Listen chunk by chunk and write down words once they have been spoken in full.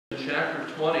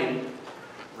20.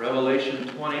 Revelation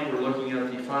 20, we're looking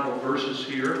at the final verses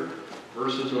here,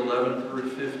 verses 11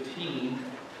 through 15.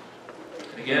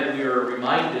 And again, we are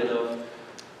reminded of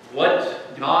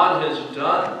what God has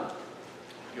done.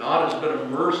 God has been a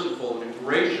merciful and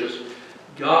gracious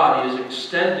God. He has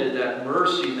extended that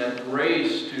mercy, that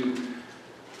grace to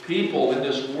people in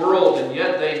this world, and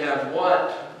yet they have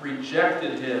what?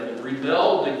 Rejected Him and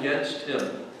rebelled against Him.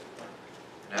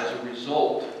 And as a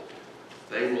result,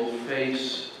 they will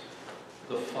face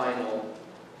the final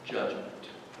judgment.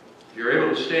 If you're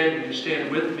able to stand, would you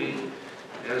stand with me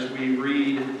as we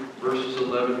read verses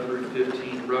 11 through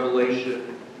 15,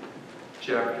 Revelation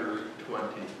chapter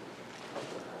 20.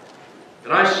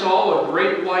 And I saw a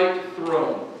great white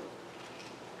throne,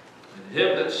 and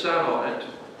Him that sat on it,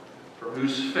 from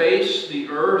whose face the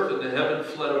earth and the heaven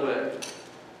fled away,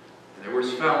 and there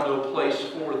was found no place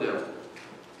for them.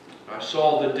 I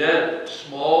saw the dead,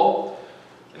 small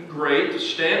and great,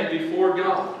 stand before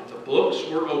God, and the books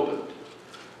were opened.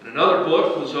 And another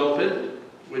book was opened,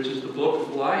 which is the book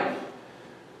of life.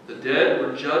 The dead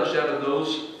were judged out of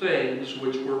those things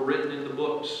which were written in the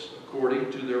books,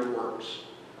 according to their works.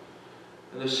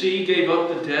 And the sea gave up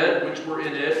the dead which were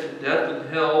in it, and death and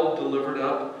hell delivered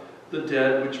up the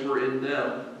dead which were in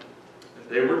them. And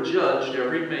they were judged,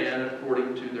 every man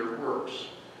according to their works.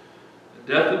 And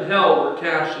death and hell were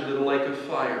cast into the lake of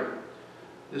fire.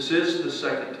 This is the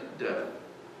second death.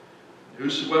 And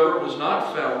whosoever was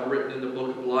not found written in the book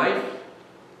of life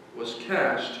was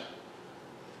cast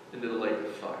into the lake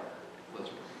of fire. Let's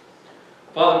pray.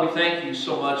 Father, we thank You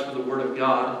so much for the Word of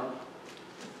God.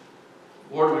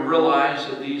 Lord, we realize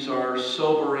that these are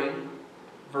sobering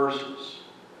verses.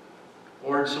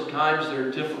 Lord, sometimes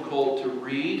they're difficult to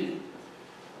read,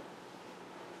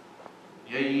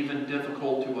 yea, even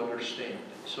difficult to understand.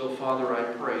 So, Father, I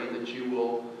pray that You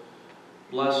will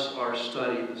bless our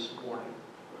study this morning.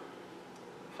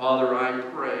 Father, I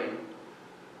pray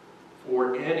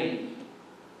for any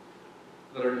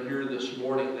that are here this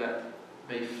morning that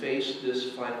may face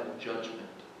this final judgment.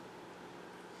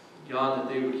 God,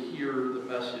 that they would hear the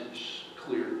message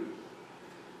clearly.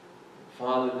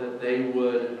 Father, that they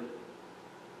would,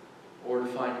 Lord,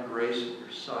 find grace in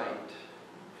Your sight.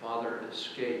 Father, and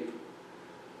escape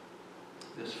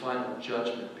this final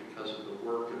judgment because of the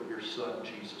work of Your Son,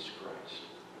 Jesus Christ.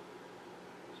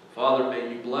 So, Father,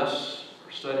 may You bless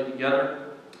our study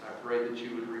together. I pray that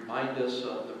You would remind us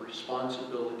of the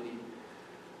responsibility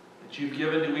that You've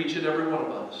given to each and every one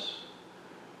of us.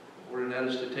 Lord, and that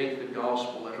is to take the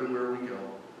gospel everywhere we go.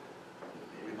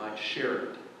 That we might share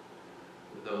it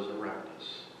with those around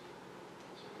us.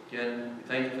 So again, we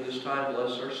thank You for this time.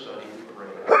 Bless our study, we pray.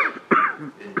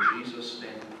 In Jesus'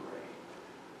 name we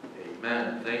pray.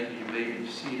 Amen. Thank you. You may be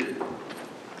seated.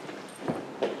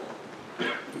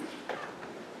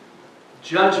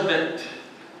 Judgment.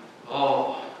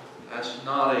 Oh, that's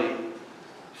not a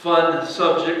fun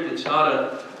subject. It's not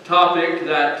a topic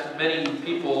that many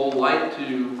people like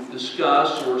to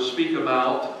discuss or speak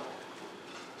about.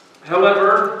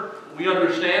 However, we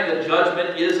understand that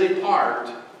judgment is a part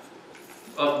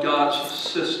of God's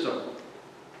system.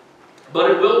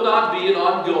 But it will not be an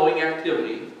ongoing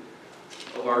activity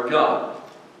of our God.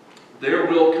 There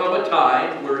will come a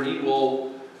time where He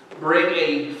will bring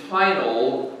a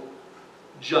final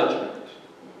judgment.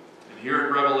 And here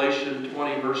in Revelation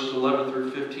 20, verses 11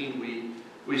 through 15,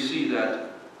 we see that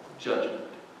judgment.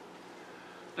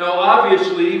 Now,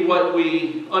 obviously, what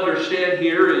we understand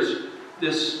here is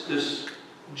this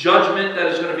judgment that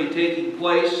is going to be taking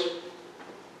place.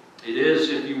 It is,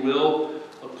 if you will,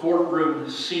 a courtroom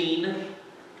scene.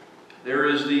 There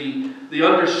is the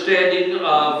understanding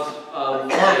of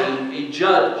a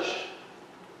judge.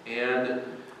 And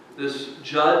this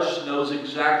judge knows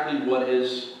exactly what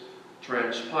has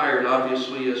transpired.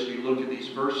 Obviously, as you look at these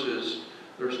verses,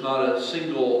 there's not a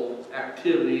single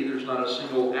activity, there's not a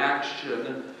single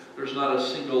action, there's not a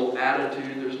single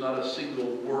attitude, there's not a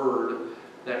single word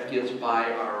that gets by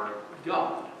our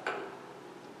God.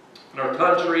 In our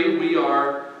country, we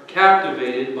are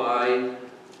captivated by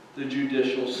the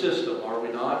judicial system, are we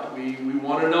not? We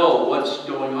want to know what's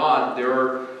going on.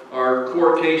 There are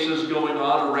court cases going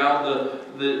on around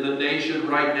the nation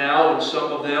right now, and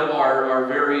some of them are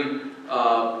very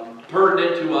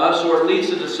pertinent to us, or at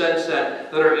least in the sense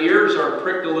that our ears are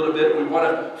pricked a little bit. We want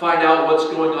to find out what's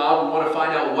going on. We want to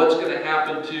find out what's going to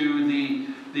happen to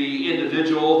the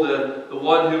individual, the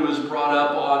one who was brought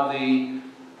up on in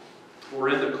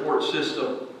the court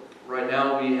system. Right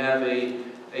now we have a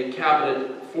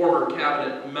former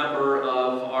cabinet member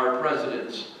of our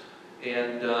president's.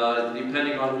 And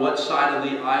depending on what side of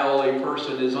the aisle a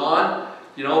person is on,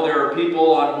 You know, there are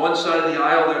people on one side of the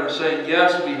aisle that are saying,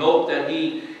 yes, we hope that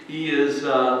he is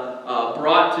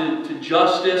brought to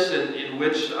justice, in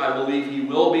which I believe he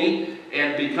will be.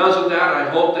 And because of that, I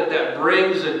hope that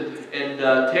brings and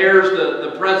tears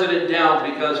the president down,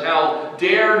 because how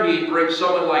dare he bring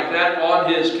someone like that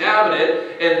on his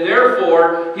cabinet, and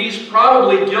therefore he's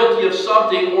probably guilty of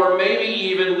something, or maybe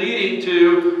even leading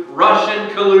to Russian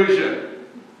collusion.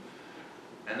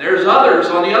 And there's others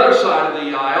on the other side of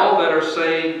the aisle that are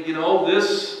saying, you know,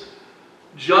 this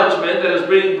judgment that is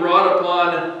being brought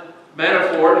upon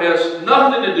Manafort has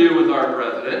nothing to do with our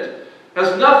president,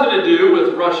 has nothing to do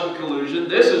with Russian collusion.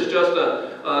 This is just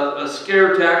a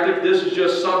scare tactic. This is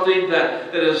just something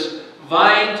that is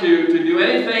vying to do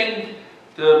anything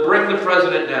to bring the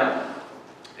president down.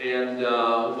 And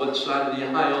what side of the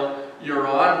aisle you're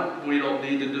on, we don't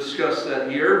need to discuss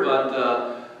that here,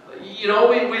 but you know,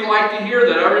 we like to hear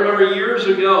that. I remember years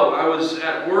ago, I was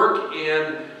at work,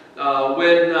 and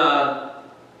when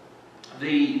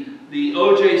the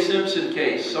O.J. Simpson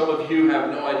case, some of you have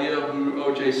no idea who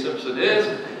O.J. Simpson is,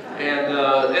 and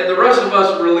the rest of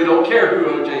us really don't care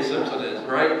who O.J. Simpson is,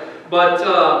 right? But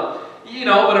you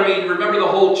know, but I mean, remember the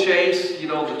whole chase, you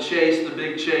know, the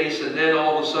big chase, and then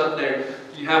all of a sudden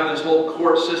you have this whole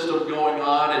court system going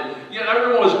on, and you know,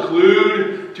 everyone was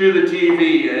glued to the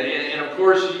TV, and of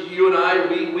course, you and I,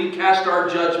 we cast our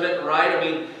judgment, right? I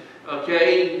mean,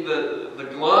 okay, the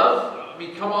glove, I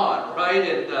mean, come on, right?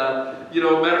 And you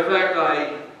know, matter of fact,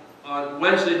 on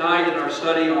Wednesday night in our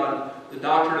study on the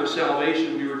doctrine of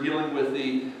salvation, we were dealing with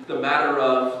the matter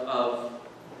of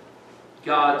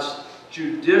God's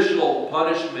judicial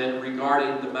punishment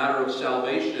regarding the matter of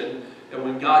salvation. And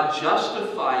when God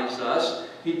justifies us,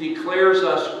 He declares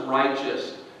us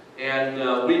righteous.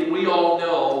 And we all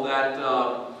know that,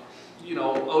 you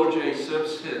know, O.J.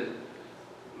 Simpson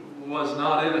was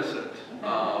not innocent,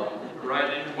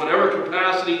 right? In whatever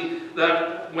capacity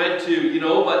that went to, you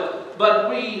know, but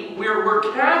we're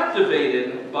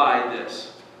captivated by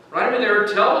this, right? I mean, there are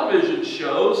television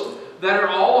shows that are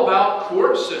all about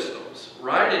court systems,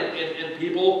 right? And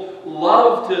people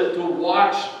love to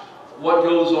watch what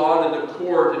goes on in the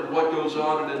court and what goes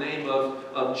on in the name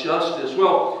of justice.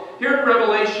 Well, here in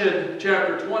Revelation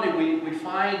chapter 20, we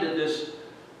find this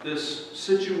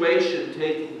situation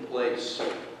taking place.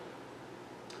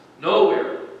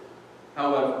 Nowhere,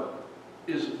 however,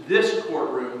 is this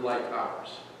courtroom like ours.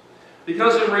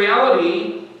 Because in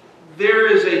reality, there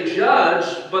is a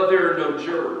judge, but there are no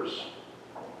jurors.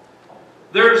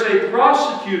 There's a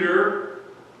prosecutor,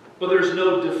 but there's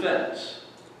no defense.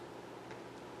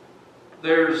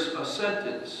 There's a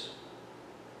sentence,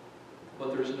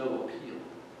 but there's no appeal.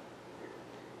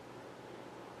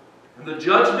 And the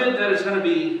judgment that is going to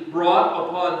be brought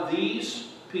upon these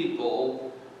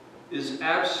people is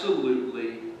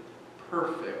absolutely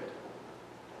perfect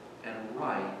and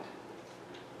right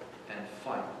and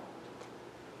final.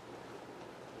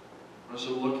 Let's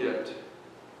look at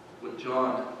what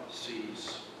John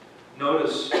sees.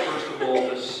 Notice, first of all,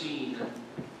 the scene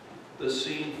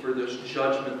for this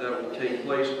judgment that will take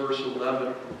place. Verse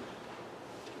 11.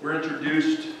 We're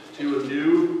introduced to a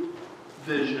new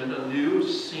vision, a new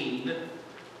scene.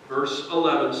 Verse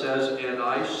 11 says, "And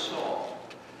I saw."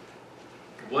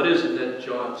 What is it that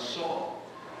John saw?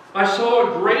 "I saw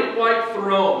a great white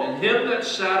throne, and him that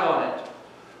sat on it,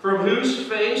 from whose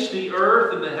face the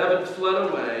earth and the heaven fled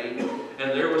away,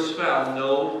 and there was found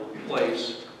no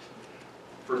place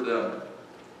for them."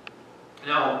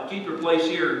 Now, keep your place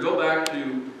here. Go back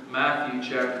to Matthew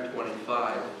chapter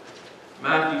 25.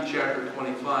 Matthew chapter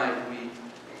 25, we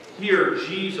hear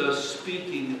Jesus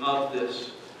speaking of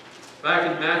this. Back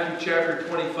in Matthew chapter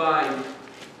 25,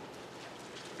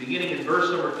 beginning in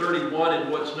verse number 31, in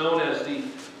what's known as the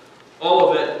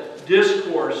Olivet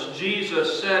Discourse,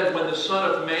 Jesus said, "When the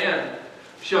Son of Man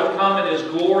shall come in His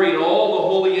glory, and all the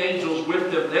holy angels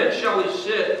with Him, then shall He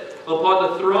sit upon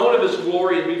the throne of His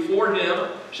glory, and before Him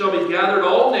shall be gathered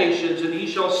all nations, and He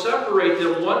shall separate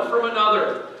them one from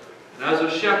another. And as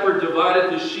a shepherd divideth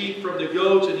the sheep from the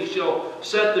goats, and He shall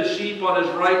set the sheep on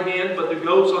His right hand, but the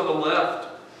goats on the left.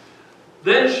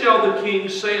 Then shall the King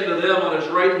say unto them on His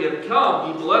right hand, Come,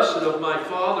 ye blessed of my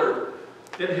Father,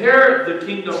 inherit the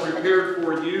kingdom prepared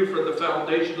for you from the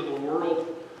foundation of the world.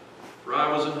 For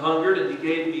I was an hungered, and ye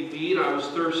gave me meat. I was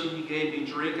thirsty, and ye gave me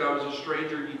drink. I was a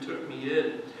stranger, and ye took me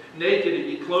in. Naked, and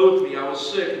ye clothed me. I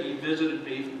was sick, and ye visited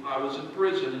me. I was in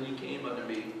prison, and ye came unto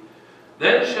me.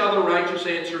 Then shall the righteous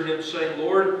answer Him, saying,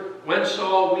 Lord, when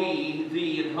saw we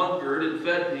thee and hungered, and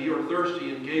fed thee, or thirsty,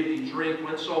 and gave thee drink?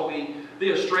 When saw we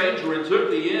thee a stranger, and took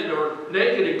thee in, or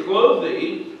naked, and clothed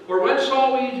thee? Or when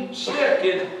saw we sick,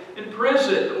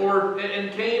 imprisoned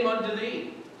and came unto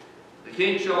thee? The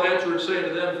king shall answer and say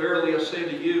to them, Verily I say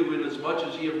to you, inasmuch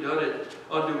as ye have done it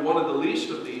unto one of the least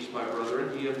of these, my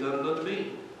brethren, ye have done it unto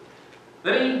me.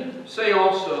 Then he say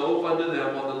also unto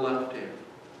them on the left hand,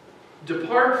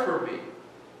 Depart from me,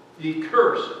 ye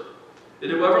cursed,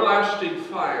 into everlasting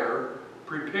fire,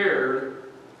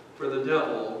 prepared for the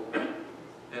devil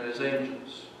and his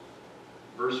angels.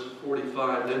 Verse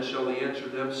 45, Then shall he answer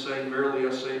them, saying, Verily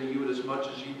I say to you, inasmuch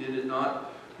as ye did it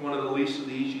not one of the least of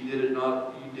these, ye did it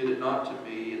not to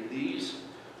me, and these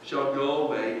shall go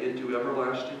away into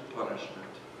everlasting punishment,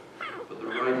 but the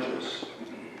righteous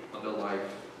unto life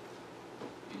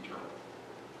eternal.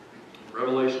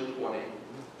 Revelation 20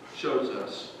 shows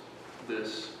us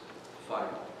this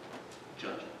final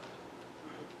judgment.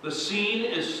 The scene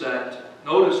is set.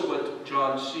 Notice what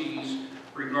John sees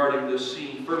regarding this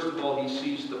scene. First of all, he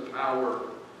sees the power.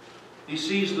 He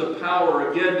sees the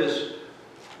power. Again, this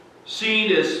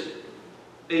scene is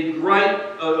a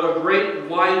great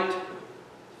white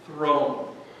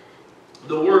throne.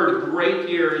 The word great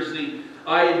here is the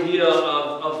idea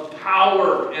of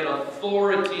power and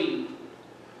authority.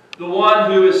 The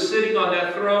one who is sitting on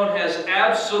that throne has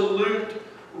absolute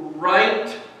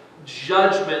right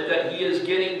judgment that he is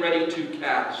getting ready to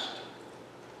cast.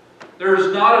 There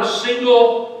is not a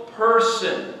single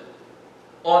person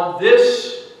on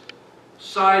this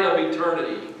side of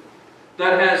eternity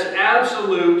that has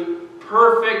absolute,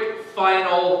 perfect,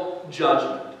 final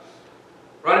judgment.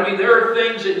 Right? I mean, there are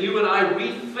things that you and I,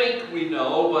 we think we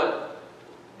know, but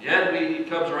yet it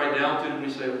comes right down to it and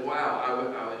we say, wow, I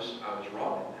was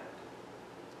wrong in that.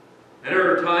 And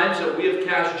there are times that we have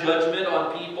cast judgment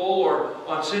on people or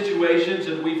on situations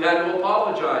and we've had to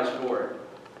apologize for it.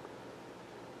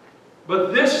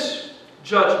 But this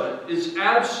judgment is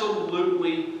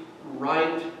absolutely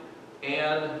right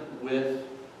and with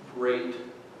great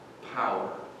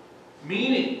power.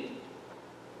 Meaning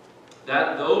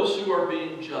that those who are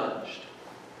being judged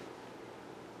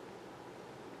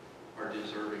are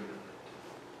deserving of it.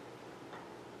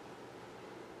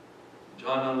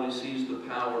 John not only sees the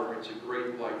power, it's a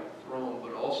great white throne,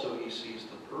 but also he sees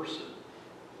the person.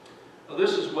 Now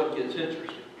this is what gets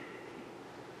interesting.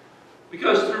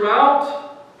 Because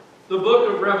throughout the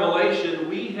book of Revelation,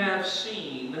 we have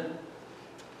seen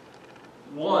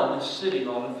one sitting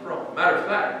on the throne. Matter of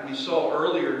fact, we saw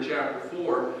earlier in chapter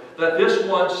 4 that this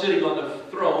one sitting on the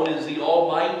throne is the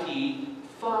Almighty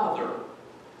Father.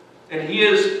 And he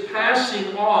is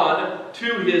passing on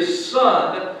to his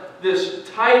Son this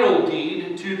title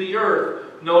deed to the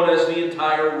earth, known as the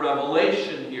entire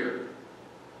Revelation here.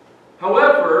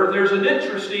 However, there's an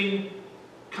interesting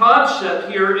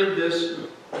concept here in this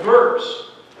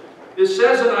verse. It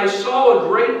says, And I saw a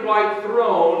great white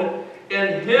throne,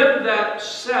 and him that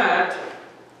sat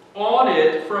on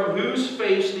it, from whose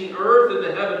face the earth and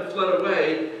the heaven fled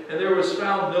away, and there was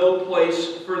found no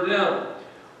place for them.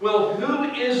 Well,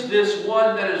 who is this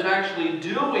one that is actually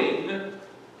doing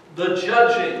the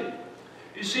judging?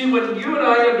 You see, when you and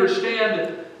I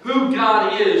understand who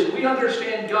God is, we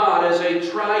understand God as a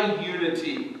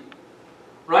triunity.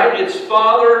 Right? It's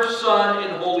Father, Son,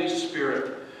 and Holy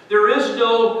Spirit. There is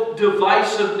no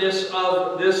divisiveness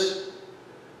of this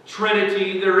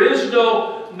Trinity. There is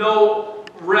no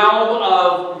realm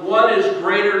of one is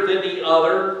greater than the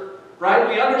other. Right?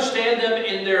 We understand them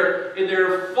in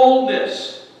their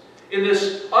fullness, in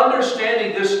this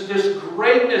understanding, this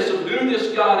greatness of who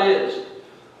this God is.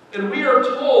 And we are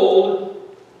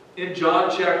told in John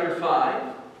chapter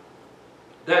 5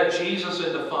 that Jesus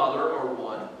and the Father are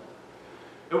one.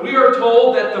 And we are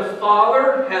told that the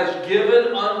Father has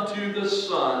given unto the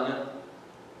Son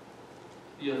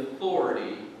the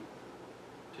authority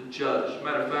to judge.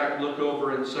 Matter of fact, look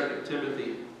over in 2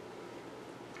 Timothy.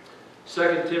 2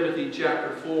 Timothy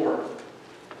chapter 4.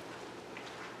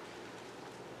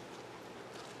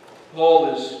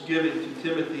 Paul is giving to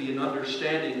Timothy an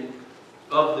understanding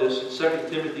of this in 2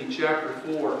 Timothy chapter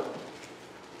 4.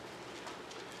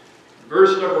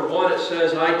 Verse number 1, it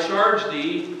says, I charge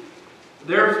thee,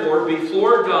 therefore,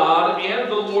 before God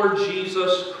and the Lord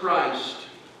Jesus Christ.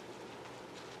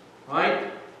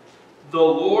 Right? The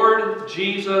Lord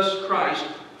Jesus Christ,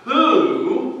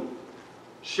 who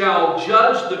shall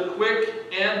judge the quick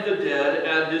and the dead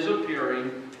at his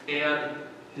appearing and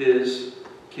his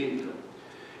kingdom.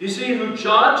 You see, who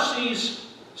John sees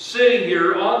sitting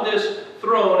here on this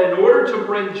throne in order to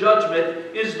bring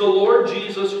judgment is the Lord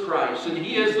Jesus Christ. And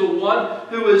he is the one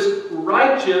who is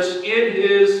righteous in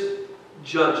his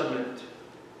judgment.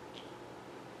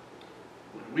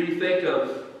 When we think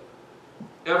of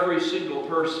every single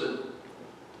person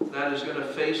that is going to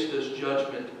face this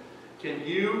judgment, can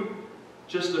you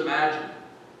Just imagine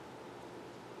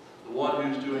the one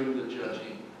who's doing the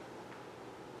judging.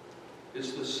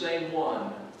 It's the same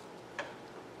one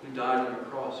who died on the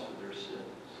cross for their sins.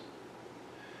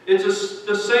 It's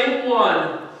the same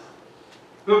one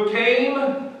who came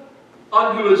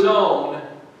unto his own,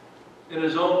 and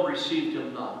his own received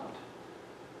him not.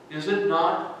 Is it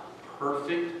not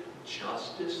perfect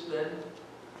justice then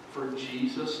for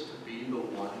Jesus to be the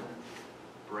one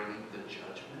bringing the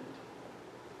judgment?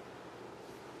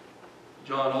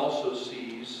 John also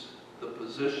sees the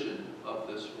position of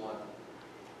this one.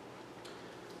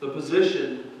 The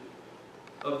position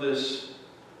of this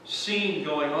scene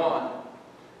going on.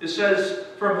 It says,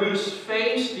 from whose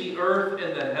face the earth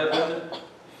and the heaven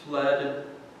fled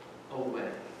away.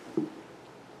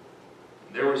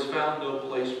 There was found no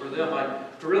place for them. I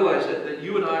realize that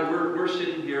you and I, we're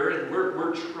sitting here and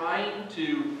we're trying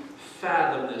to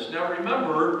fathom this. Now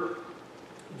remember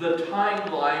the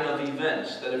timeline of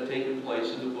events that have taken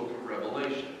place in the book of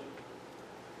Revelation.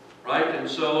 Right? And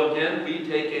so again, we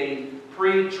take a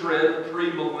pre-trib,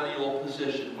 premillennial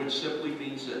position, which simply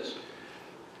means this.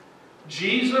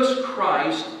 Jesus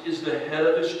Christ is the head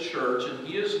of his church, and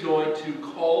he is going to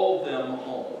call them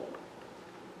home.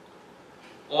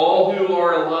 All who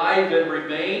are alive and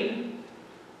remain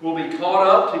will be caught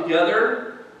up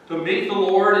together to meet the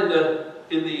Lord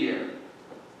in the air.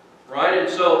 Right? And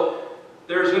so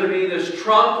there's going to be this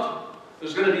trump,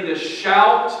 there's going to be this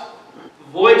shout,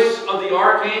 voice of the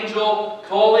archangel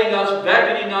calling us,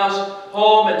 beckoning us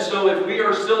home. And so if we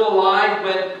are still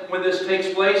alive when this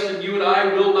takes place, then you and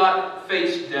I will not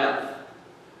face death.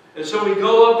 And so we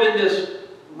go up in this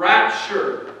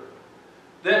rapture.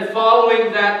 Then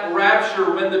following that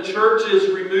rapture, when the church is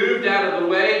removed out of the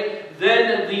way,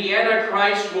 then the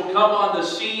Antichrist will come on the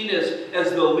scene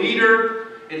as the leader,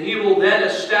 and he will then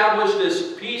establish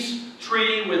this peace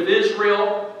treaty with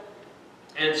Israel,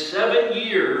 and 7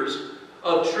 years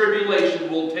of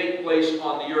tribulation will take place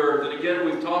on the earth. And again,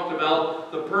 we've talked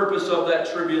about the purpose of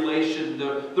that tribulation,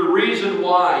 the reason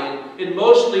why. And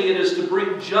mostly it is to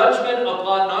bring judgment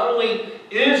upon not only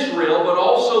Israel, but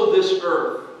also this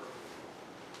earth.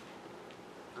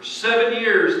 For 7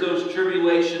 years, those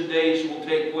tribulation days will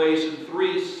take place in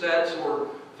 3 sets or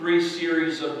 3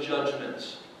 series of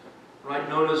judgments. Right?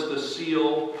 Known as the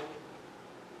seal,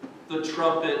 the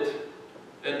trumpet,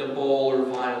 and the bowl or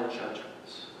vial judgment.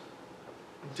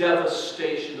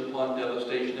 Devastation upon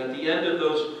devastation. At the end of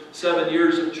those 7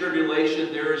 years of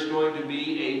tribulation, there is going to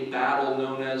be a battle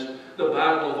known as the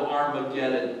Battle of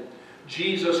Armageddon.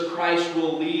 Jesus Christ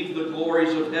will leave the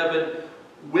glories of heaven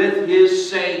with his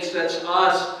saints. That's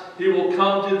us. He will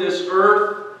come to this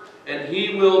earth, and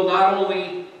he will not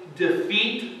only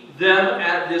defeat them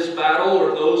at this battle, or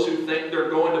those who think they're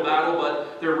going to battle,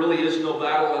 but there really is no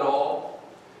battle at all.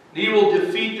 He will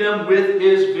defeat them with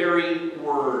his very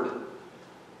word.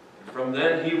 From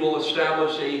then he will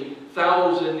establish a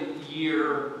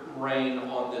 1,000-year reign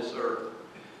on this earth.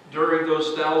 During those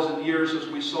 1,000 years, as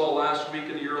we saw last week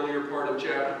in the earlier part of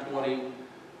chapter 20,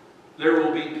 there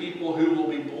will be people who will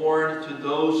be born to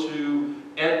those who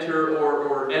enter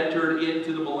or entered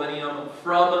into the millennium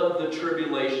from the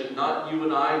tribulation. Not you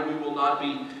and I, we will not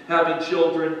be having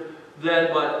children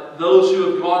then, but those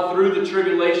who have gone through the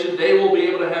tribulation, they will be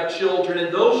able to have children,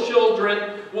 and those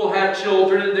children will have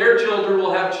children, and their children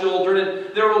will have children,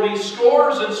 and there will be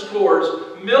scores and scores,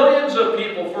 millions of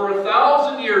people for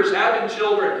 1,000 years having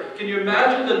children. Can you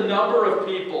imagine the number of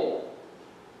people?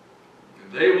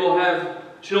 They will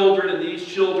have children, and these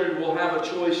children will have a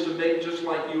choice to make just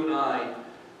like you and I.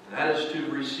 That is to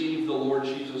receive the Lord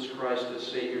Jesus Christ as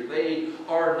Savior. They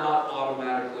are not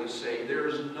automatically saved. There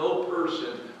is no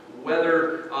person,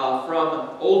 whether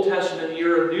from Old Testament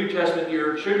era, New Testament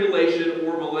era, tribulation,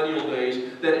 or millennial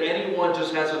days, that anyone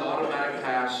just has an automatic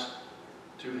pass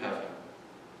to heaven.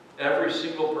 Every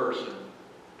single person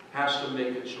has to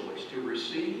make a choice to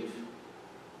receive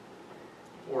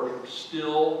or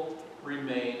still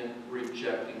remain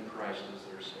rejecting Christ as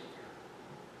their Savior.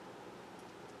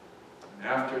 And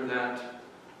after that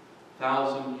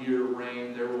 1,000-year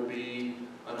reign, there will be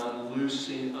an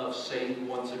unloosing of Satan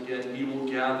once again. He will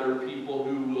gather people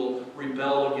who will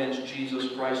rebel against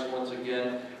Jesus Christ once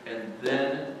again, and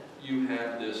then you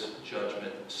have this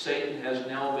judgment. Satan has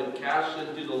now been cast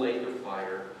into the lake of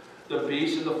fire. The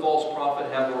beast and the false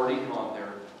prophet have already gone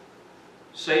there.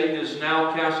 Satan is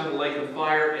now cast in the lake of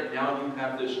fire, and now you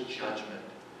have this judgment.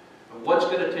 And what's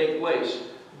going to take place?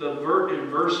 In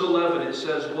verse 11 it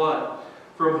says what?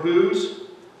 From whose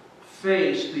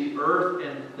face the earth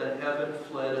and the heaven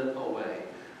fled away.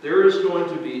 There is going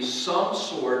to be some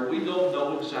sort, we don't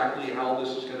know exactly how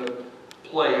this is going to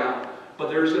play out, but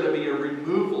there's going to be a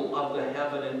removal of the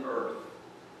heaven and earth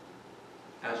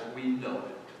as we know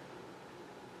it.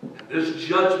 And this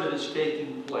judgment is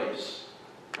taking place.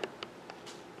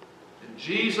 And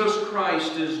Jesus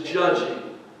Christ is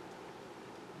judging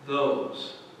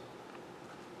those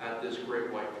at this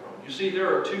great white throne. You see,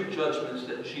 there are two judgments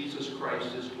that Jesus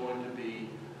Christ is going to be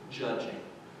judging.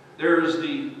 There is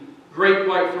the great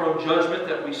white throne judgment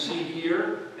that we see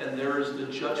here, and there is the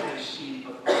judgment seat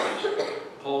of Christ.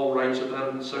 Paul writes about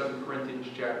it in 2 Corinthians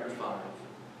chapter 5.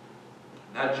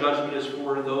 And that judgment is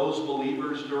for those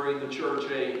believers during the church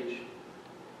age.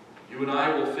 You and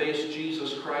I will face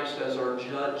Jesus Christ as our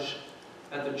judge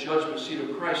at the judgment seat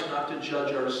of Christ, not to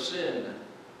judge our sin,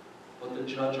 but to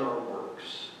judge our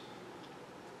works.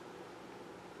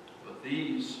 But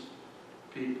these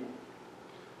people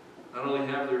not only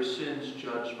have their sins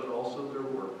judged, but also their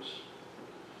works.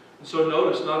 And so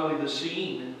notice not only the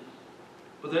scene,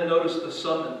 but then notice the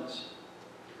summons.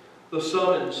 The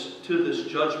summons to this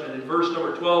judgment. In verse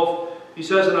number 12, he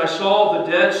says, "And I saw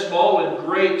the dead, small and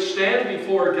great, stand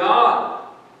before God."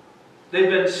 They've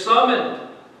been summoned.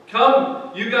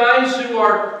 Come, you guys who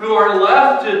are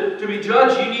left to be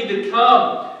judged, you need to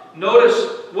come.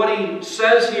 Notice what he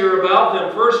says here about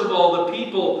them. First of all, the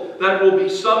people that will be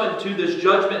summoned to this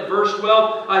judgment. Verse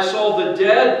 12, "I saw the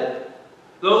dead,"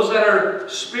 those that are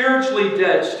spiritually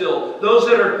dead still, those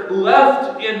that are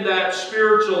left in that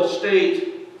spiritual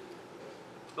state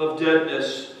of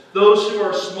deadness, those who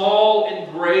are small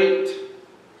and great.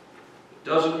 It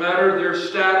doesn't matter their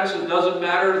status, it doesn't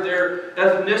matter their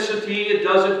ethnicity, it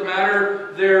doesn't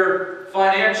matter their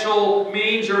financial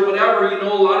means or whatever. You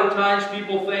know, a lot of times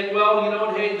people think, well, you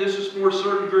know, hey, this is for a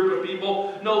certain group of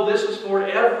people. No, this is for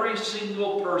every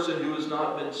single person who has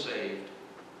not been saved.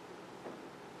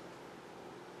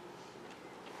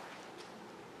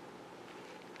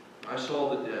 I saw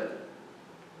the dead,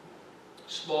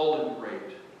 small and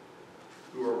great,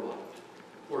 who are what?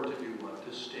 Or to do what?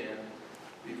 To stand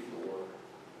before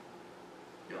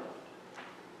God.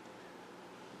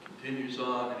 He continues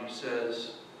on and he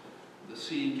says, "The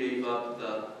sea gave up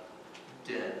the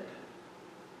dead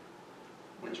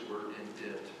which were in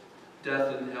it.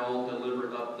 Death and hell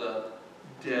delivered up the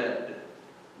dead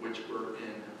which were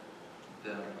in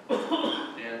them.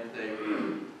 And they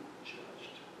were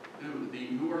judged."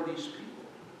 Who are these people?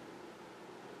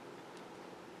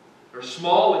 They're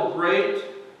small and great.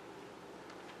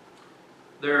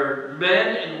 They're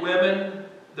men and women.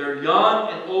 They're young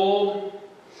and old.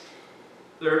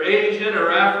 They're Asian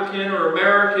or African or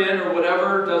American or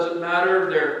whatever. It doesn't matter.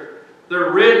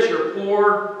 They're rich or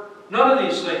poor. None of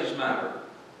these things matter.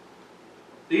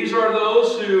 These are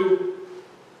those who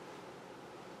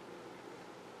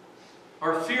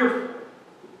are fearful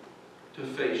to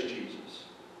face Jesus.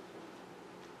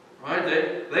 Right?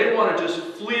 They want to just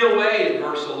flee away in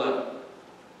verse 11.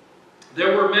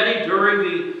 There were many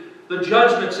during the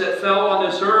judgments that fell on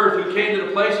this earth who came to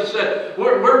the place and said,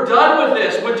 we're done with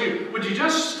this. Would you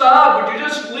just stop? Would you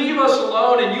just leave us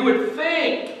alone? And you would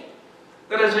think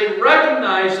that as they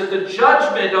recognized that the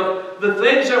judgment of the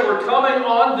things that were coming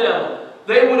on them,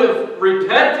 they would have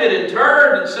repented and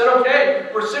turned and said, okay,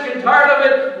 we're sick and tired of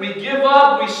it. We give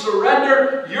up. We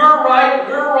surrender. You're right.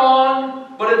 We're wrong.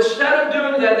 But instead of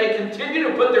doing that, they continue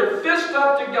to put their fist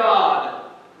up to God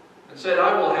and said,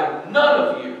 I will have none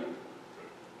of you.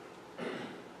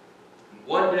 And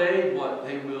one day, what?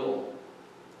 They will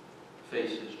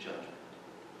face His judgment.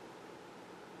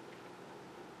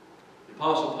 The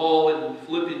Apostle Paul in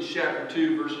Philippians chapter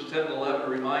 2, verses 10 and 11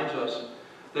 reminds us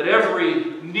that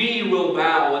every knee will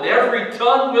bow and every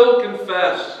tongue will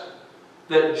confess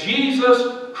that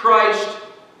Jesus Christ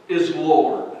is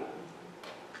Lord.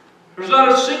 There's not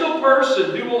a single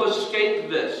person who will escape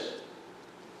this.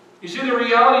 You see, the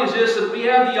reality is this, that we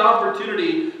have the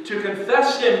opportunity to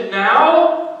confess Him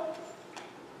now,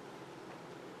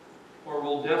 or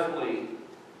we'll definitely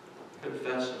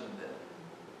confess Him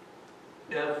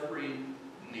then. Every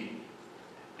knee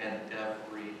and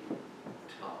every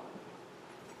tongue.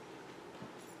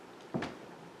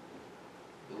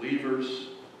 Believers,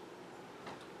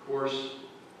 of course,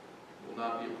 will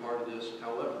not be a part of this.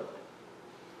 However,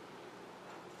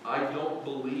 I don't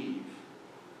believe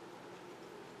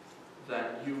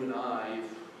that you and I,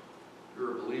 if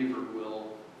you're a believer,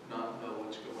 will not know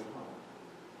what's going on.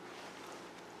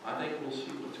 I think we'll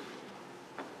see what's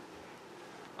going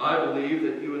on. I believe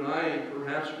that you and I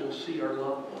perhaps will see our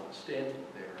loved ones standing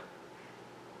there.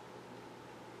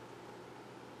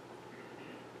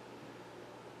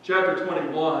 Chapter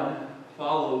 21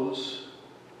 follows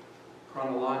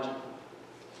chronologically.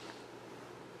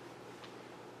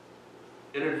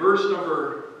 And in verse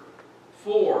number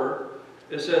 4,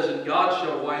 It says, and God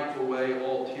shall wipe away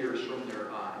all tears from their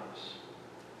eyes.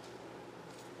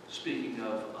 Speaking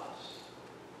of us.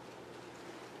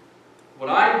 What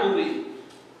I believe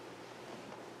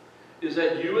is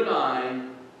that you and I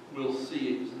will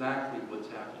see exactly what's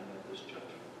happening at this judgment.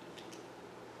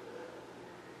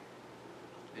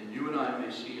 And you and I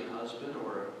may see a husband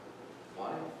or a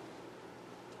wife,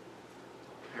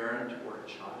 a parent or a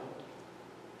child,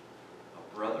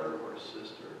 a brother or a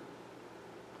sister,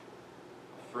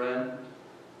 a friend,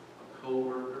 a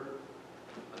co-worker,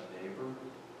 a neighbor,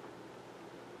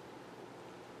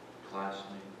 a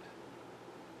classmate,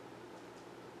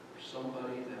 or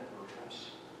somebody that perhaps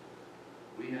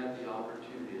we had the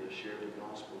opportunity to share the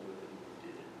gospel with and we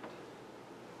didn't.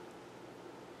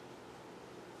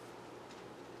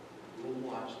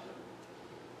 We'll watch them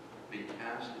be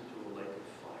cast into a lake of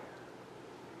fire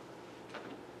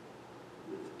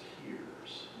with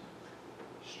tears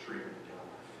streaming down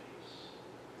our face.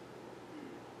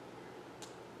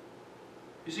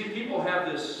 You see, people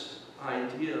have this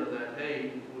idea that,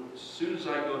 hey, as soon as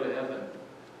I go to heaven,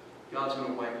 God's going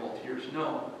to wipe all tears.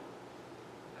 No.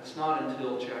 That's not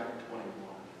until chapter 21.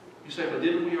 You say, but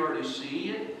didn't we already see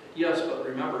it? Yes, but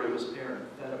remember, it was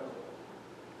parenthetical.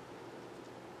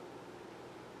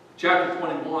 Chapter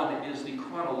 21 is the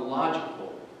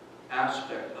chronological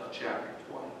aspect of chapter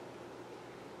 20.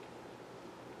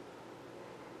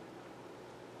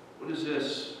 What is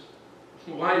this?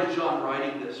 Why is John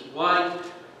writing this? Why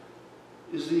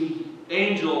is the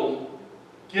angel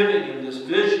giving him this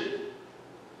vision?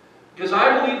 Because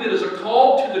I believe it is a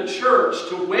call to the church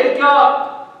to wake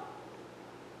up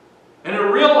and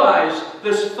to realize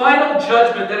this final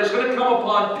judgment that is going to come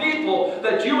upon people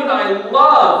that you and I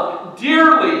love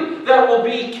dearly, that will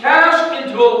be cast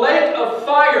into a lake of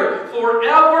fire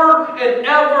forever and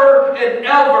ever and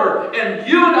ever. And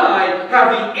you and I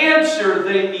have the answer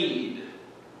they need.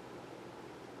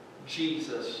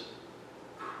 Jesus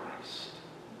Christ.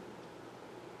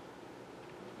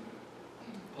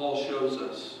 Paul shows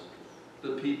us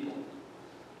the people.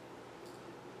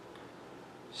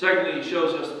 Secondly, he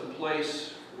shows us the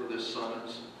place for this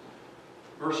summons.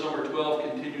 Verse number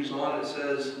 12 continues on. It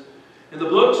says, and the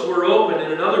books were open,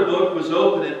 and another book was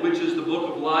opened, which is the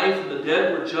book of life, and the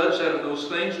dead were judged out of those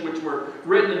things which were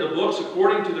written in the books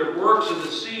according to their works, and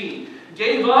the sea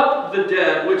gave up the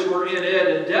dead which were in it,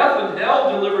 and death and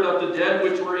hell delivered up the dead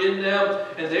which were in them,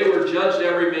 and they were judged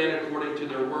every man according to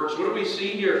their works. What do we see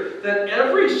here? That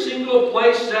every single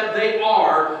place that they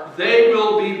are, they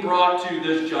will be brought to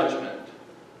this judgment.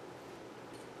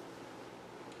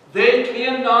 They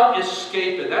cannot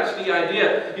escape it. That's the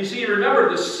idea. You see, remember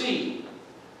the sea.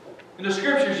 In the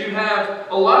scriptures, you have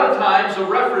a lot of times a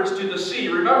reference to the sea.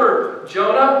 Remember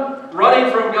Jonah running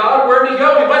from God? Where did he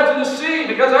go? He went to the sea,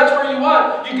 because that's where you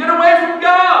want. You get away from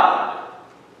God.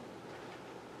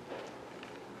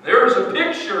 There is a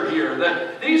picture here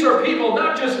that these are people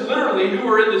not just literally who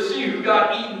were in the sea who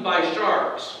got eaten by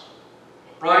sharks,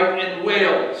 right, and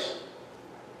whales,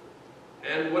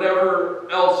 and whatever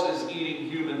else is eating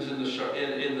humans in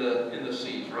the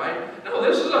seas, right? No,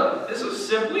 this is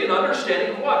simply an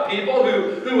understanding of what? People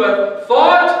who have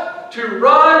thought to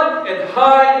run and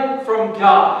hide from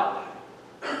God.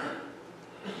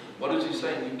 What is he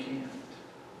saying? You can't.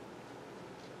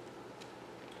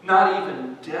 Not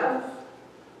even death,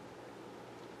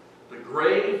 the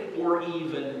grave, or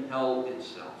even hell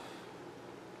itself.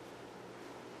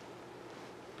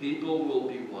 People will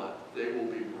be what? They will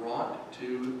be brought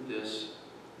to this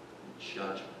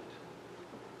judgment.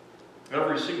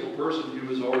 Every single person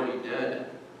who is already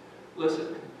dead,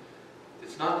 listen,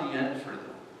 it's not the end for them.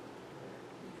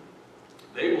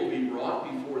 They will be brought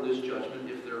before this judgment.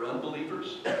 If they're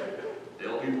unbelievers,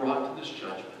 they'll be brought to this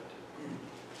judgment.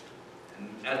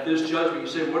 And at this judgment, you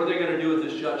say, what are they going to do with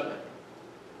this judgment?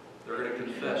 They're going to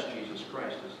confess Jesus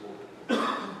Christ as Lord.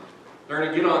 They're going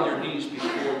to get on their knees before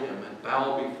Him and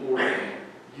bow before Him.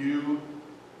 You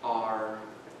are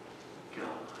God.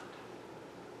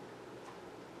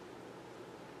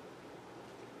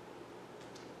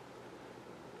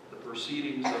 The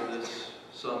proceedings of this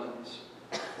summons.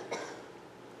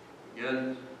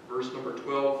 Again, verse number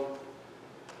 12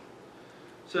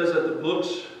 says that the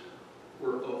books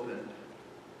were opened.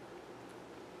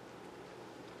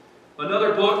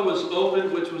 Another book was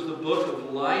opened, which was the book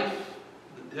of life.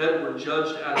 The dead were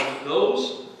judged out of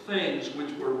those things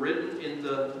which were written in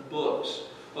the books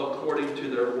according to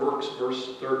their works.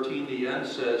 Verse 13, the end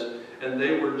says, and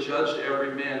they were judged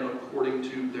every man according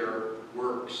to their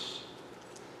works.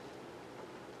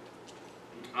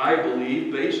 I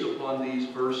believe, based upon these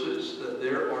verses, that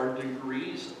there are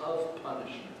degrees of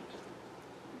punishment.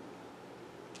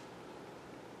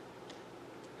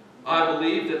 I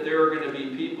believe that there are going to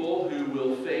be people who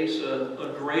will face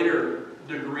a greater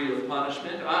degree of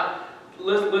punishment.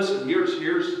 Listen, here's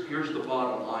the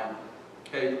bottom line.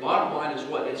 Okay, the bottom line is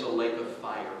what? It's a lake of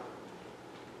fire.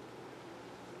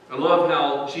 I love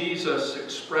how Jesus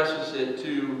expresses it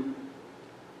to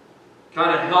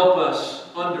kind of help us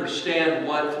understand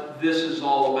what this is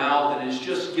all about, and is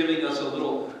just giving us a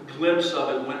little glimpse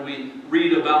of it when we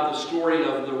read about the story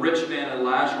of the rich man and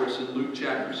Lazarus in Luke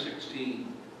chapter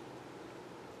 16.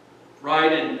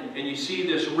 Right? And you see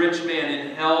this rich man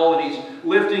in hell, and he's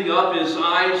lifting up his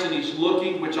eyes and he's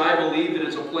looking, which I believe that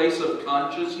is a place of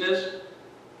consciousness.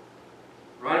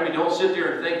 Right? I mean, don't sit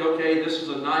there and think, okay, this is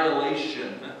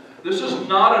annihilation. This is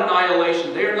not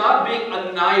annihilation. They are not being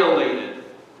annihilated.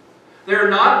 They're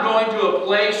not going to a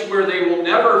place where they will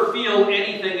never feel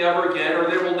anything ever again, or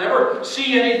they will never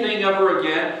see anything ever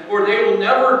again, or they will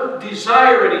never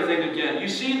desire anything again. You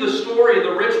see the story of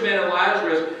the rich man and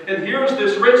Lazarus, and here's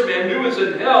this rich man who is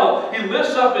in hell. He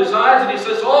lifts up his eyes and he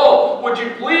says, "Oh, would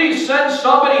you please send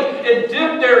somebody and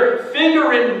dip their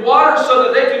finger in water so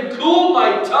that they can cool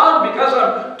my tongue, because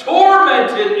I'm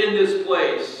tormented in this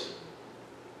place."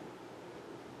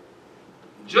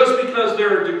 Just because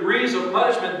there are degrees of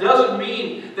punishment doesn't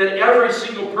mean that every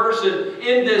single person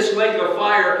in this lake of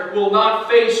fire will not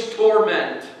face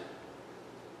torment.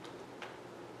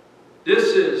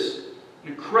 This is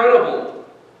an incredible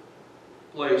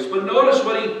place. But notice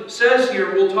what he says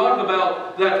here. We'll talk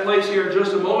about that place here in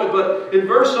just a moment. But in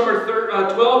verse number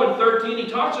 12 and 13,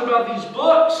 he talks about these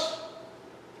books.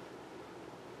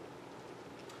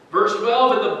 Verse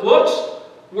 12, and the books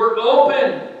were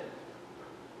open.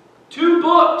 2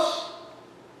 books,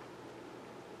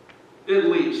 at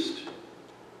least.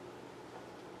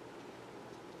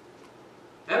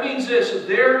 That means this: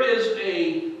 there is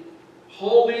a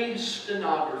holy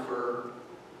stenographer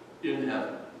in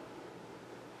heaven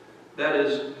that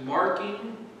is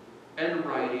marking and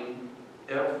writing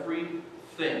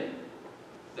everything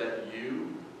that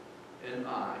you and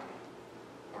I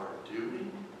are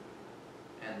doing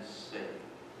and saying.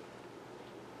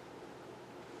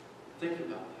 Think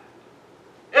about that.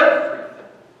 Everything.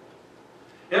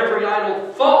 Every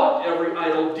idle thought, every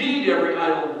idle deed, every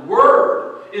idle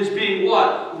word is being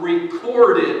what?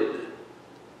 Recorded.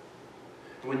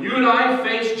 When you and I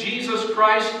face Jesus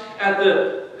Christ at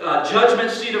the judgment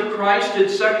seat of Christ in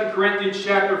 2 Corinthians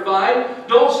chapter 5,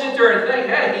 don't sit there and think,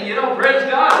 hey, you know, praise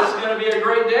God, it's going to be a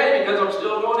great day because I'm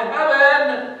still going to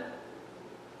heaven.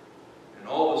 And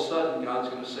all of a sudden, God's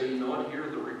going to say, you know what, here are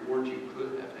the rewards you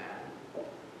could have had.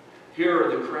 Here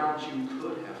are the crowns you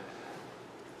could have had.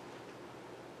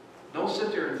 Don't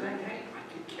sit there and think, hey,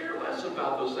 I could care less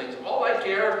about those things. All I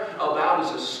care about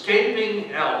is escaping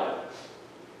hell.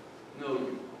 No, you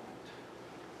won't.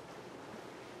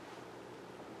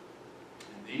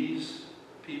 And these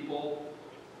people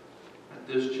at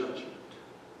this judgment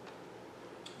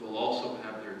will also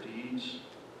have their deeds,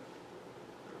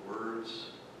 their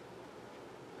words,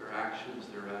 their actions,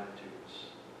 their attitudes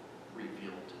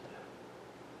revealed to them.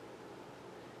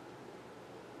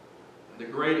 The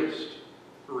greatest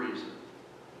reason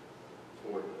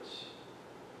for this,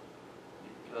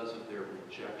 because of their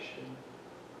rejection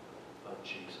of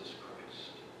Jesus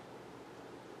Christ.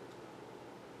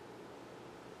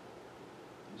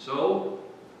 And so,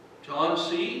 John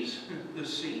sees the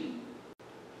scene.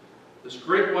 This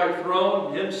great white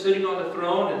throne, him sitting on the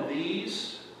throne, and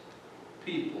these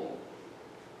people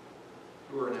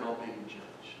who are now being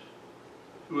judged,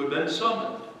 who have been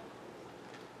summoned.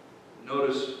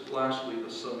 Notice, lastly, the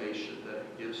summation that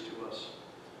he gives to us.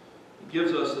 He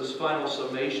gives us this final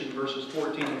summation, verses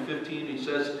 14 and 15. He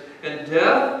says, and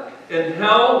death and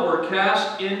hell were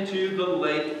cast into the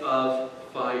lake of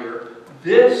fire.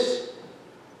 This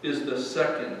is the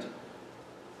second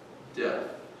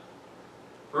death.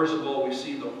 First of all, we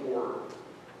see the horror.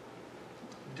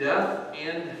 Death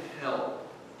and hell.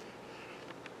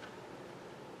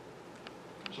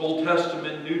 There's Old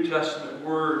Testament, New Testament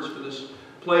words for this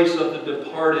place of the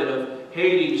departed, of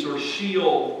Hades or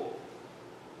Sheol.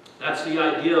 That's the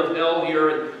idea of hell here,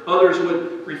 and others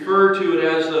would refer to it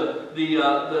as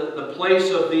the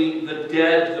place of the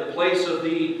dead, the place of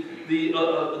the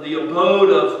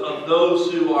abode of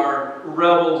those who are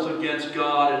rebels against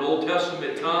God in Old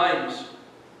Testament times.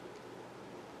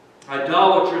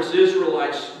 Idolatrous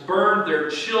Israelites burned their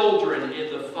children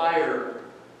in the fire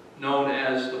known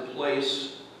as the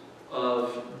place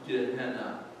of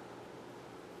Gehenna.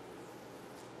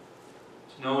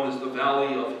 Known as the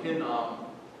Valley of Hinnom.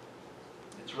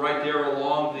 It's right there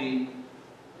along the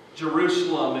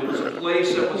Jerusalem. It was a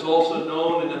place that was also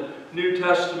known in the New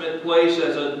Testament place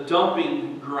as a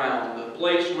dumping ground, a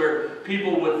place where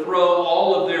people would throw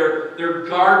all of their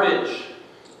garbage.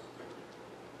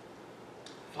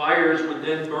 Fires would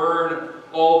then burn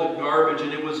all the garbage,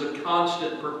 and it was a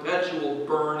constant, perpetual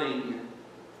burning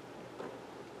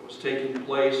that was taking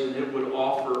place, and it would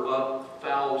offer up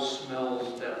foul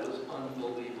smells that was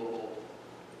unbelievable.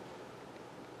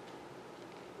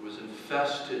 It was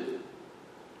infested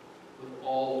with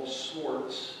all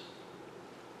sorts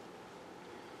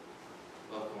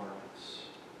of garments.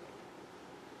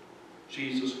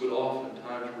 Jesus would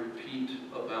oftentimes repeat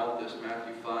about this,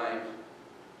 Matthew 5,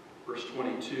 verse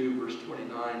 22, verse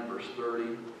 29, verse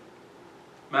 30.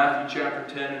 Matthew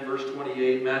chapter 10 and verse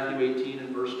 28, Matthew 18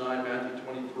 and verse 9, Matthew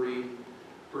 23,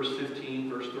 verse 15,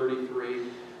 verse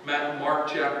 33, Mark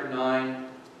chapter 9.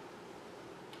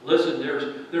 Listen,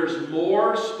 there's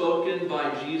more spoken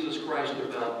by Jesus Christ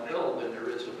about hell than there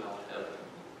is about heaven.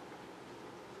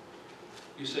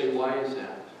 You say, why is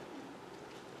that?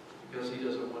 Because he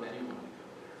doesn't want anyone to go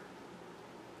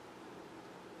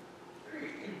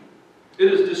there.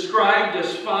 It is described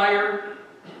as fire.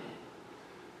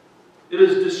 It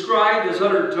is described as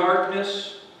utter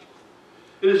darkness.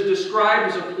 It is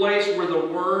described as a place where the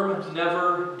worm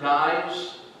never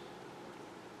dies.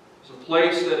 It's a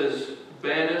place that is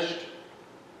banished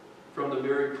from the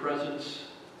very presence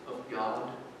of God.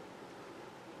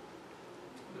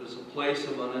 It is a place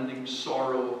of unending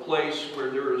sorrow, a place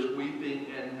where there is weeping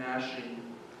and gnashing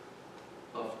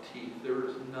of teeth. There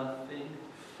is nothing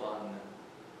fun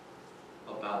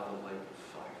about the lake of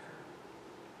fire.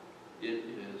 It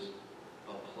is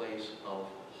a place of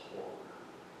horror.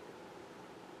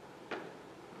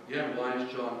 Again, why is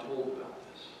John told about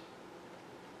this?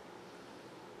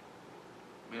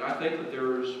 I mean, I think that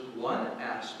there is one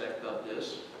aspect of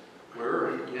this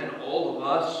where, again, all of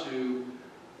us who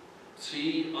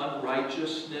see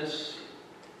unrighteousness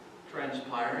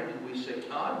transpiring, and we say,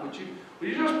 God, would you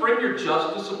just bring your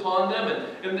justice upon them?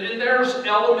 And there's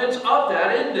elements of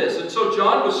that in this. And so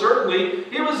John was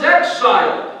he was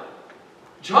exiled.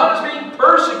 John is being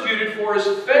persecuted for his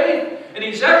faith, and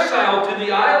he's exiled to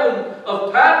the island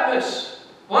of Patmos.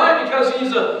 Why? Because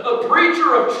he's a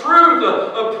preacher of truth,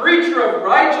 a preacher of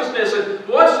righteousness, and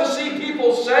wants to see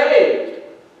people saved.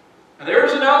 And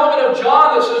there's an element of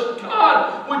John that says,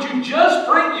 God, would you just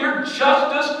bring your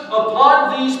justice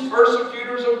upon these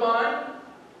persecutors of mine?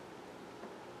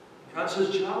 God says,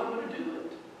 John, I'm going to do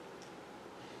it.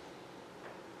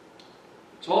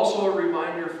 It's also a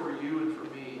reminder for you and for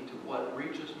me to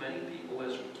reach as many people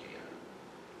as we can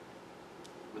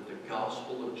with the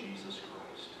gospel of Jesus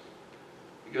Christ.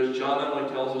 Because John not only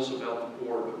tells us about the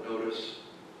poor, but notice,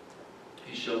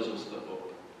 he shows us the hope.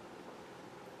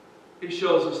 He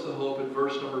shows us the hope in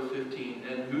verse number 15.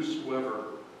 And whosoever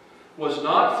was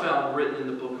not found written in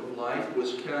the book of life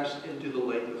was cast into the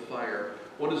lake of fire.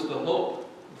 What is the hope?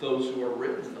 Those who are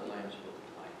written in the Lamb's book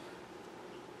of life.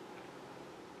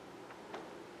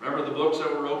 Remember the books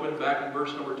that were opened back in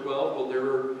verse number 12? Well, there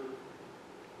are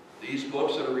these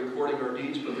books that are recording our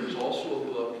deeds, but there's also a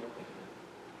book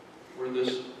where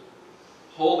this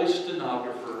holy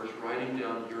stenographer is writing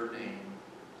down your name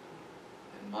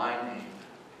and my name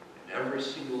and every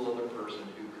single other person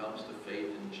who comes to faith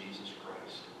in Jesus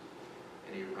Christ.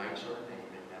 And he writes our name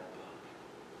in that book.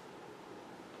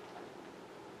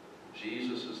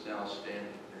 Jesus is now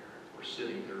standing there, or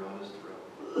sitting there on his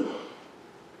throne.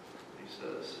 He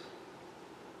says,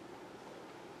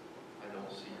 I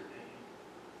don't see your name.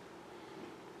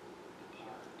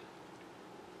 Depart.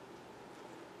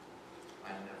 I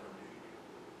never knew you.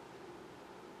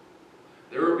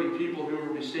 There will be people who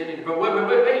will be standing, but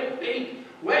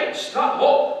wait, stop,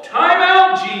 hold, time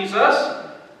out, Jesus.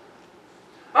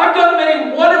 I've done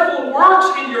many wonderful works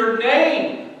in your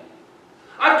name.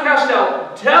 I've cast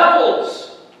out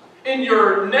devils in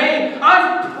your name.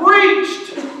 I've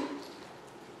preached.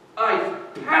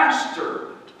 I've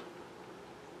pastored.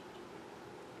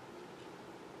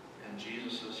 And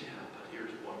Jesus says, yeah, but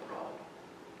here's one problem.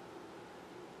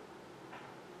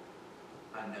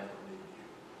 I never knew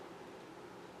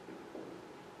you.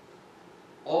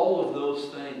 All of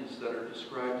those things that are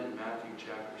described in Matthew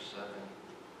chapter 7,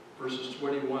 verses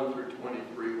 21 through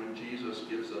 23, when Jesus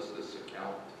gives us this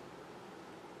account,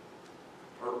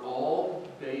 are all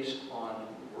based on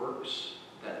works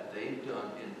that they've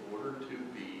done in order to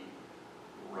be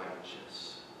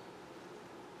righteous.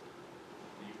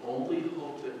 The only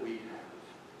hope that we have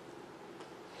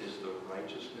is the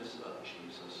righteousness of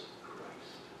Jesus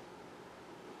Christ.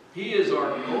 He is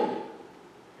our hope.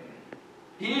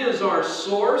 He is our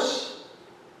source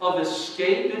of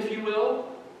escape, if you will.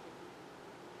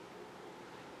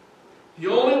 The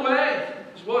only way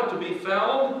is what? To be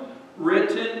found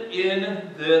written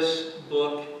in this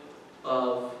book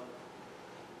of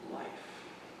life.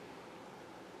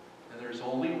 And there's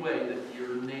only way that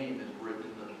your name is written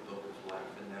in the book of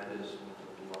life, and that is with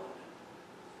the blood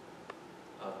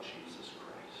of Jesus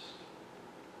Christ.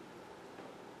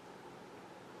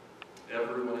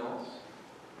 Everyone else?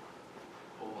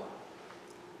 Hold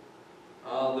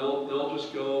on. They'll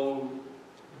just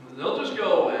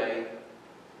go away.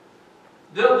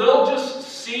 They'll just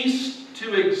cease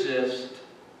to exist.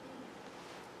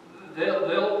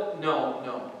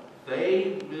 No.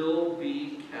 They will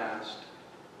be cast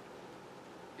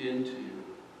into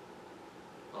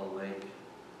a lake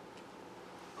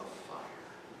of fire.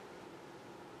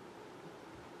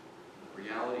 The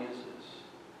reality is this.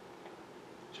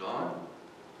 John,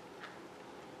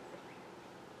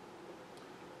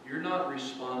 you're not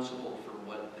responsible for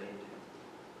what they do.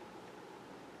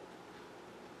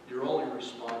 You're only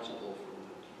responsible for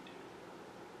what you do.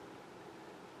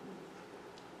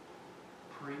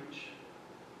 Preach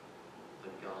the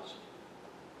gospel.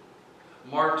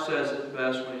 Mark says it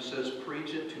best when he says,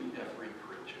 preach it to every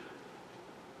creature.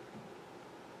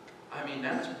 I mean,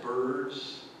 that's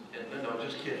birds, and no,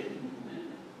 just kidding.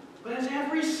 But it's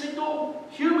every single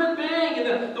human being,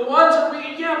 and the ones that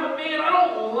we, yeah, but man, I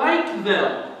don't like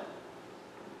them.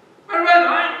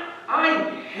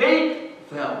 I hate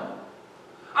them.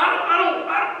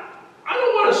 I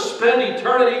don't want to spend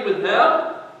eternity with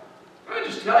them. I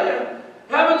just tell you,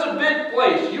 heaven's a big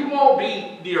place. You won't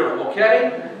be near them,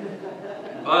 okay?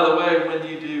 By the way, when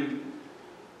you do,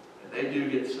 and they do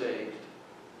get saved,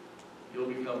 you'll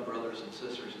become brothers and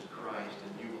sisters in Christ,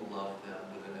 and you will love them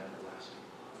with an everlasting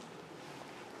love.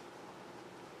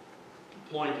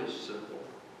 The point is simple.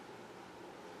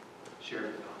 Share the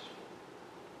gospel.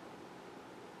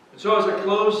 And so as I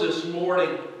close this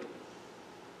morning,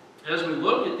 as we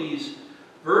look at these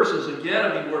verses again,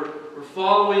 I mean, we're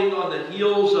following on the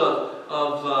heels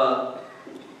of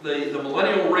the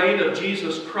millennial reign of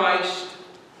Jesus Christ.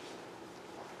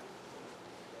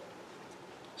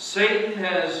 Satan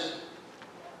has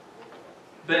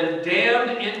been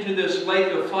damned into this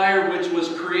lake of fire which was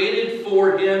created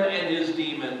for him and his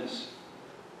demons,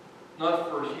 not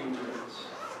for humans.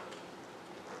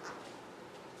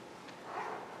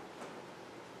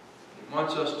 He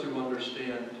wants us to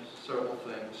understand several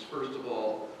things. First of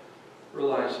all,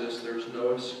 realize this: there's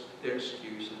no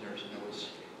excuse and there's no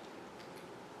escape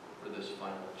for this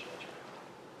final judgment.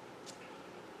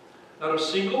 Not a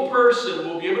single person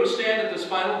will be able to stand at this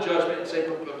final judgment and say,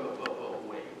 oh,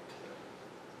 wait.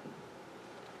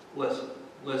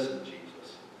 Listen,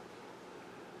 Jesus.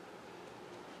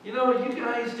 You know, you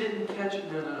guys didn't catch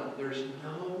it. No. There's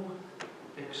no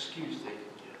excuse they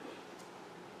can give.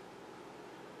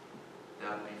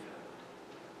 That would be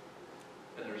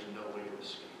valid. And there's no way to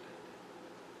escape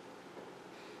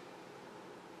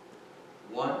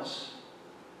it. Once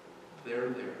they're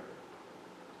there,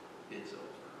 it's over.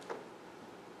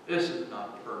 This is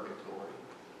not purgatory.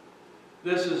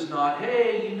 This is not,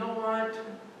 hey, you know what?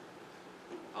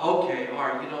 Okay, all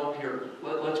right, you know, here,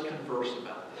 let's converse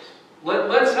about this.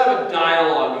 Let's have a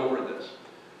dialogue over this.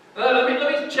 Let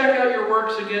me check out your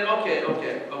works again. Okay.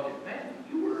 Man,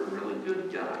 you were a really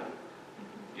good guy.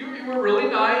 You were really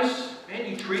nice. Man,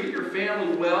 you treated your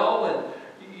family well, and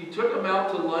you took them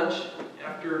out to lunch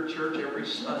after church every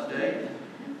Sunday.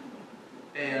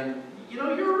 And, you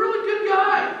know, you're a really good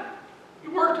guy. You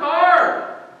worked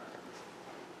hard.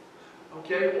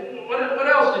 Okay, what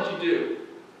else did you do?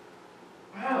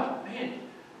 Wow, man,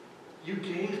 you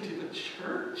gave to the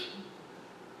church.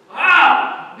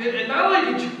 Wow, and not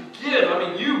only did you give, I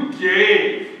mean, you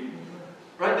gave.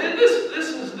 Right? This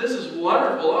is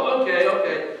wonderful. Oh, okay.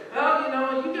 Well, you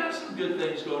know, you got some good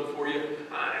things going for you.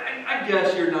 I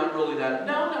guess you're not really that.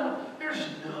 No. There's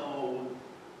no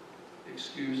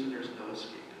excuse and there's no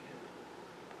escaping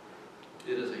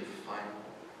it. It is a final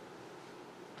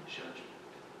judgment.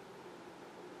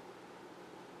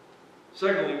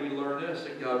 Secondly, we learn this,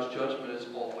 that God's judgment is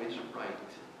always right.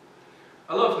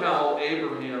 I love how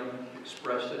Abraham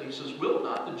expressed it. He says, will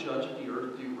not the judge of the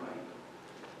earth do right?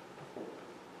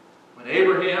 When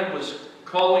Abraham was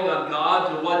calling on God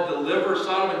to deliver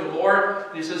Sodom and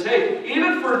Gomorrah, he says, hey,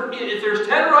 even if there's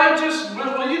 10 righteous,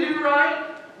 will you do right?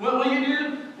 Will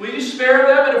you spare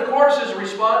them? And of course his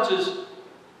response is,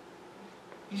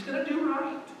 he's going to do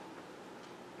right.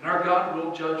 And our God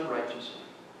will judge righteously.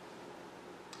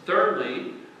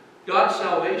 Thirdly, God's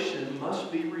salvation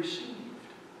must be received.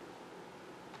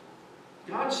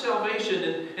 God's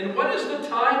salvation, and what is the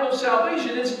time of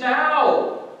salvation? It's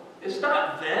now. It's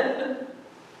not then.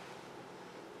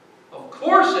 Of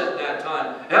course at that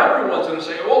time, everyone's going to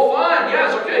say, oh fine,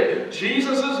 yes, okay,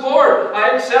 Jesus is Lord. I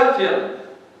accept Him.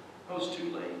 That was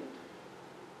too late.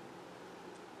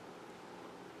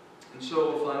 And so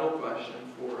a final question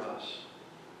for us.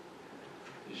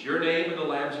 Is your name in the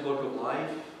Lamb's Book of Life?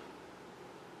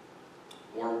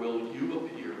 Or will you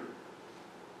appear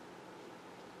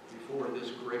before this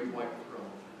great white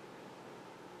throne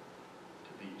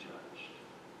to be judged?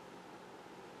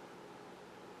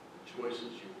 The choice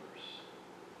is yours.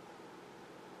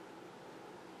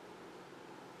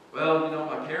 Well,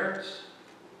 my parents,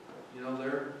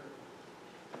 they're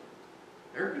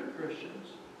good Christians.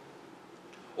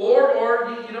 Or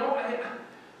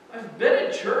I've been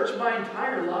in church my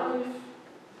entire life.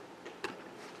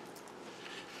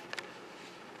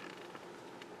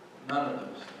 None of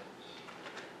those things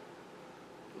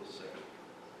will save you.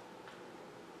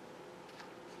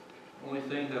 The only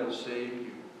thing that will save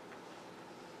you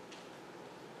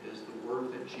is the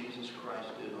work that Jesus Christ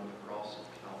did on the cross of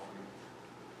Calvary.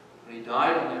 When He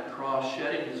died on that cross,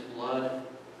 shedding His blood,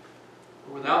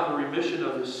 without the remission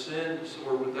of His sins,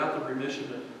 or without the remission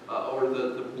of,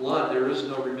 the blood, there is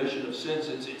no remission of sins.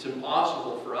 It's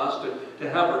impossible for us to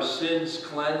have our sins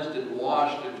cleansed and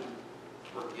washed and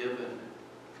forgiven.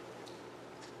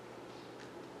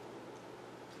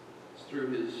 It's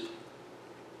through His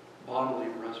bodily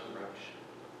resurrection.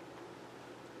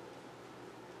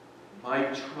 My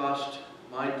trust,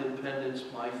 my dependence,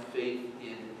 my faith in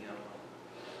Him,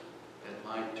 and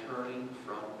my turning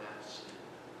from that sin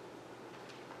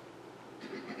to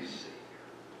my Savior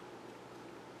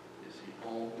is the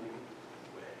only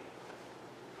way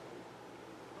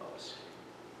of escape.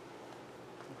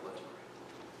 Let's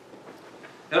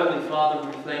pray. Heavenly Father,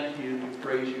 we thank you and we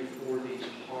praise you for these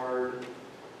hard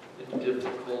and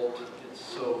difficult and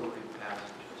sobering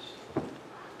passages.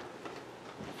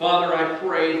 Father, I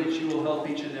pray that you will help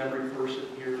each and every person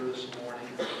here this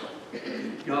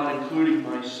morning, God, including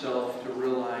myself, to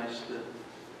realize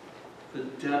the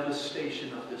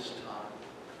devastation of this time.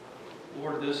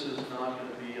 Lord, this is not going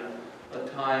to be a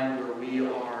time where we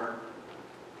are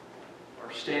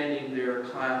standing there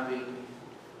clapping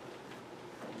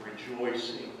and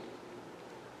rejoicing.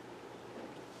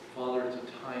 Father, it's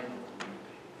a time of weeping,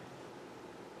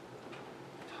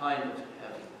 a time of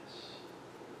heaviness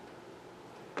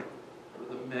for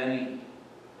the many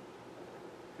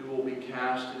who will be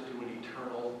cast into an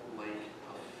eternal lake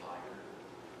of fire.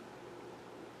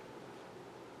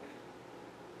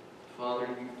 Father,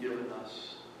 you've given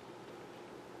us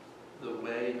the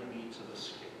way, the means of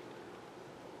escape.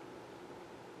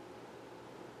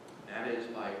 And that is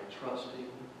by trusting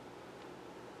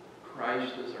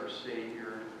Christ as our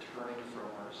Savior and turning from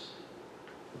our sin.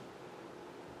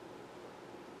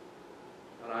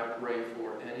 And I pray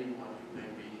for anyone who may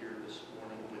be here this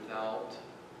morning without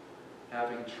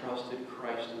having trusted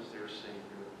Christ as their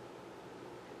Savior.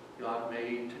 God,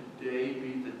 may today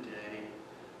be the day.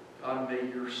 God, may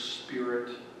your Spirit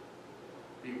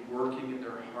be working in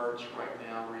their hearts right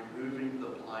now, removing the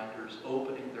blinders,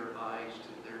 opening their eyes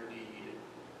to their need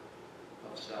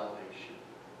of salvation.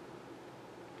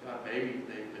 God, maybe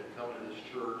they've been coming to this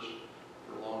church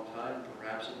for a long time,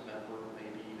 perhaps a member,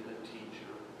 maybe even a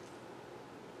teacher.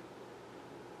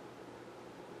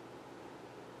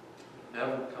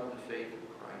 Never come to faith in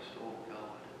Christ. Oh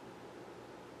God,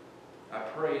 I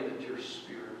pray that your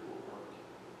Spirit will work.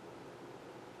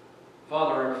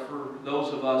 Father, for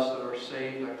those of us that are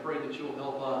saved, I pray that you'll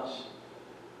help us,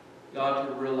 God,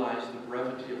 to realize the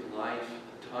brevity of life.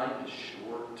 The time is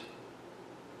short.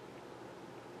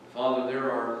 Father,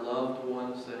 there are loved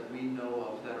ones that we know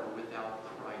of that are without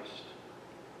Christ.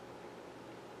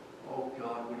 Oh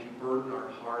God, would you burden our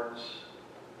hearts?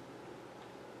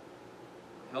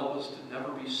 Help us to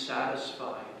never be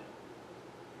satisfied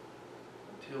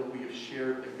until we have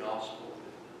shared the gospel with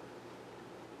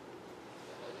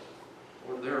them.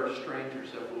 Or there are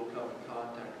strangers that we'll come in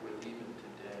contact with even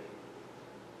today.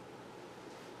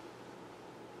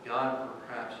 God,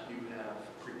 perhaps you have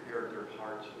prepared their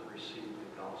hearts to receive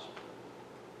the gospel.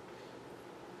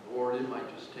 Lord, it might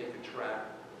just take a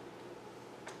tract.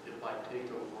 It might take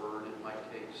a word. It might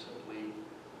take simply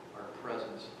our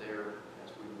presence there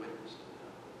as we witness to them.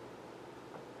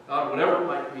 God, whatever it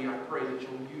might be, I pray that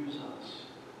you'll use us,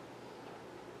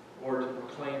 Lord, to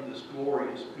proclaim this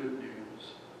glorious good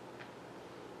news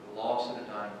for the lost and the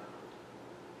dying.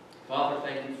 Father,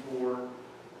 thank you for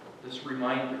this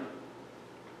reminder,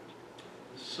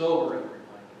 this sobering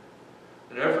reminder,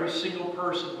 that every single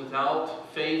person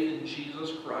without faith in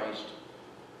Jesus Christ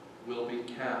will be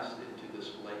cast into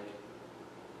this lake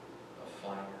of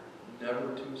fire,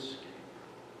 never to escape.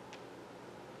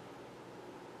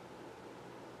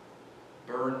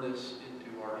 Burn this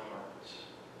into our hearts.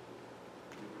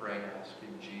 We pray and ask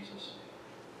in Jesus' name.